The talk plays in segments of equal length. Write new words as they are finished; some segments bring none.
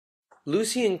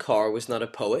Lucien Carr was not a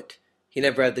poet. He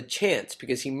never had the chance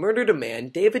because he murdered a man,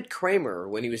 David Kramer,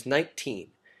 when he was 19.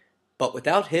 But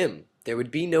without him, there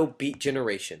would be no Beat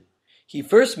Generation. He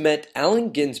first met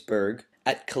Allen Ginsberg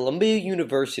at Columbia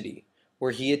University,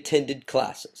 where he attended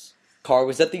classes. Carr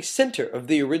was at the center of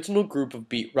the original group of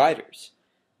Beat writers.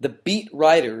 The Beat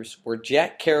writers were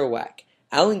Jack Kerouac,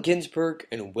 Allen Ginsberg,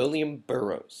 and William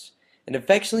Burroughs, and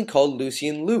affectionately called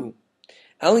Lucien Lou.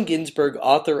 Allen Ginsberg,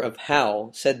 author of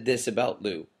Howl, said this about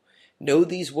Lou: "Know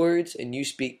these words and you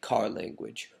speak Carr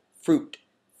language: fruit,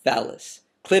 phallus,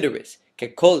 clitoris,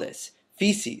 cacoles,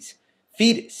 feces,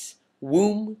 fetus,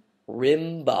 womb,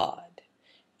 rim, bod."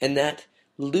 And that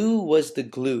Lou was the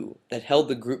glue that held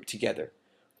the group together.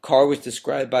 Carr was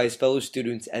described by his fellow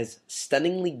students as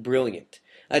stunningly brilliant,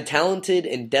 a talented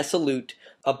and dissolute,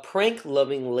 a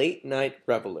prank-loving late-night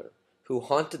reveler who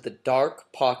haunted the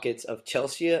dark pockets of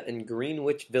Chelsea and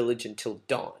Greenwich Village until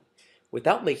dawn,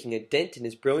 without making a dent in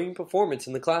his brilliant performance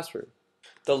in the classroom.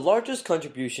 The largest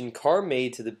contribution Carr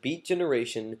made to the Beat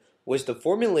Generation was the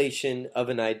formulation of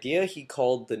an idea he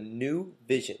called the New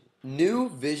Vision. New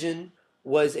Vision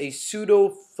was a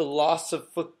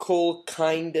pseudo-philosophical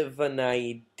kind of an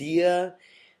idea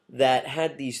that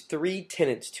had these three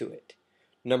tenets to it.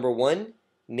 Number one,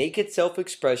 naked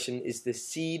self-expression is the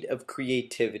seed of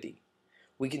creativity.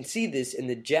 We can see this in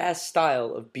the jazz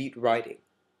style of beat writing.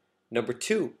 Number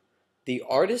two, the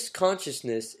artist's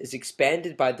consciousness is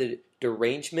expanded by the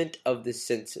derangement of the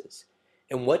senses.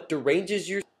 And what deranges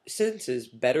your senses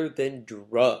better than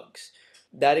drugs?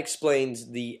 That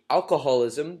explains the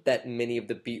alcoholism that many of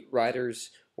the beat writers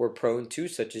were prone to,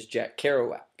 such as Jack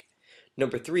Kerouac.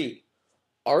 Number three,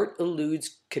 art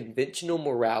eludes conventional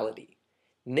morality.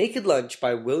 Naked Lunch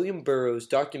by William Burroughs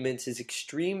documents his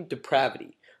extreme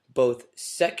depravity, both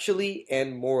sexually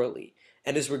and morally,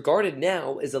 and is regarded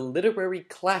now as a literary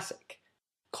classic.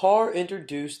 Carr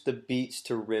introduced the beats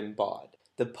to Rimbaud,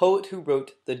 the poet who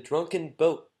wrote The Drunken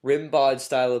Boat. Rimbaud's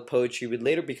style of poetry would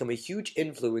later become a huge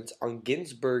influence on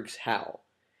Ginsberg's Howl.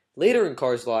 Later in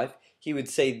Carr's life, he would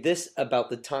say this about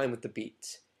the time with the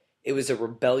Beats: "It was a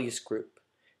rebellious group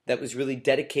that was really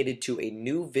dedicated to a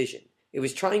new vision. It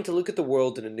was trying to look at the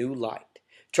world in a new light,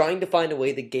 trying to find a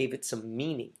way that gave it some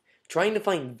meaning, trying to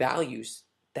find values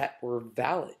that were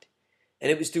valid. And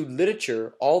it was through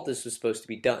literature all this was supposed to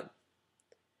be done."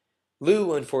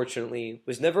 Lou, unfortunately,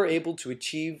 was never able to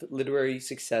achieve literary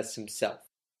success himself.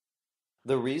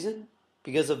 The reason?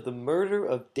 Because of the murder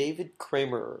of David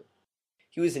Kramer.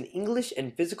 He was an English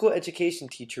and physical education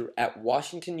teacher at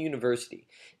Washington University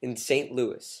in St.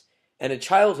 Louis, and a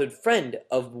childhood friend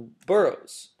of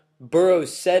Burroughs.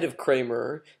 Burroughs said of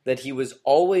Kramer that he was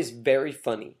always very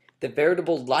funny, the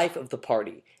veritable life of the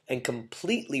party, and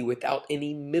completely without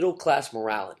any middle-class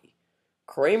morality.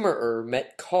 Kramer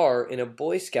met Carr in a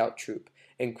Boy Scout troop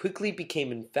and quickly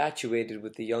became infatuated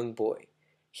with the young boy.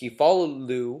 He followed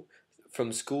Lou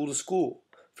from school to school,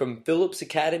 from Phillips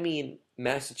Academy in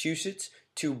Massachusetts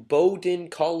to Bowdoin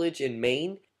College in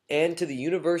Maine and to the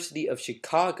University of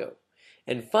Chicago,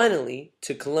 and finally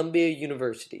to Columbia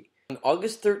University. On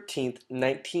August 13,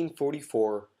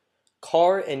 1944,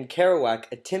 Carr and Kerouac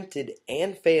attempted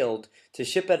and failed to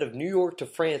ship out of New York to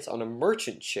France on a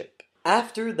merchant ship.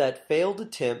 After that failed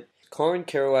attempt, Carr and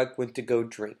Kerouac went to go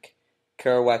drink.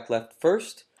 Kerouac left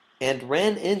first and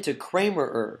ran into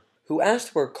Kramer, who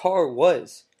asked where Carr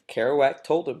was. Kerouac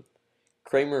told him.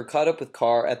 Kramer caught up with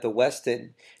Carr at the West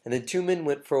End, and the two men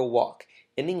went for a walk,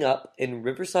 ending up in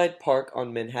Riverside Park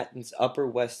on Manhattan's Upper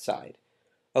West Side.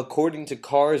 According to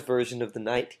Carr's version of the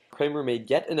night, Kramer made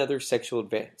yet another sexual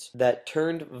advance that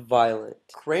turned violent.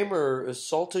 Kramer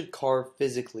assaulted Carr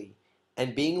physically,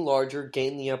 and being larger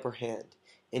gained the upper hand.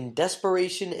 In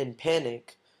desperation and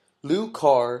panic, Lou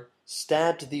Carr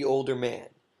stabbed the older man,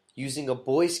 using a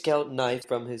Boy Scout knife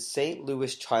from his St.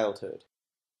 Louis childhood,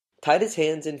 tied his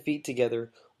hands and feet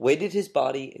together, weighted his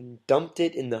body, and dumped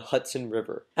it in the Hudson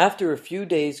River. After a few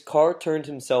days, Carr turned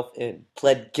himself in,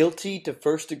 pled guilty to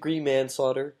first-degree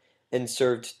manslaughter, and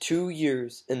served 2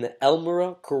 years in the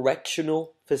Elmira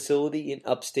Correctional Facility in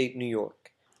upstate New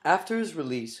York. After his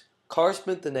release, Carr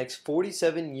spent the next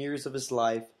 47 years of his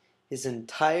life, his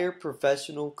entire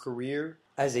professional career,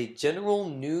 as a general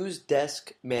news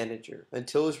desk manager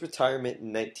until his retirement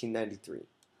in 1993.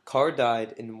 Carr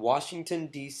died in Washington,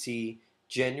 D.C.,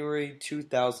 January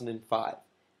 2005,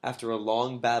 after a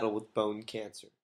long battle with bone cancer.